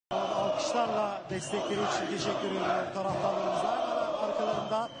alkışlarla destekleri için teşekkür ediyorum taraftarlarımıza.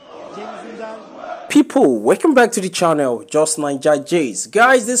 Arkalarında People, welcome back to the channel, Just Niger Jays.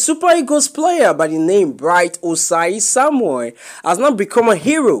 Guys, the Super Eagles player by the name Bright Osayi Samuel has now become a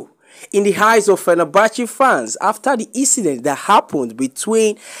hero in the eyes of Fenerbahce fans after the incident that happened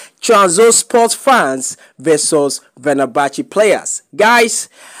between Trabzonspor fans versus Fenerbahce players. Guys,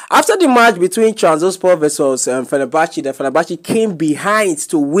 after the match between Trabzonspor versus Fenerbahce, the Fenerbahce came behind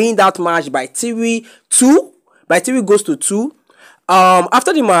to win that match by 3 goals to 2.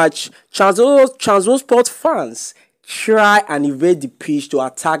 After the match, Trabzonspor fans try and invade the pitch to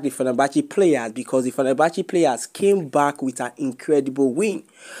attack the Fenerbahce players because the Fenerbahce players came back with an incredible win.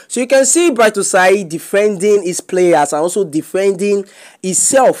 So you can see Bright Osayi defending his players and also defending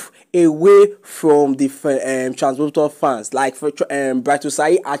himself away from the Trabzonspor fans. Like Bright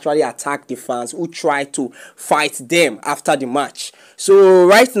Osayi actually attacked the fans who tried to fight them after the match. So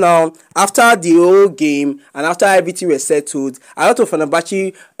right now, after the whole game and after everything was settled, a lot of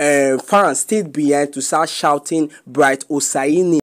Fenerbahce fans stayed behind to start shouting Bright Osayi name.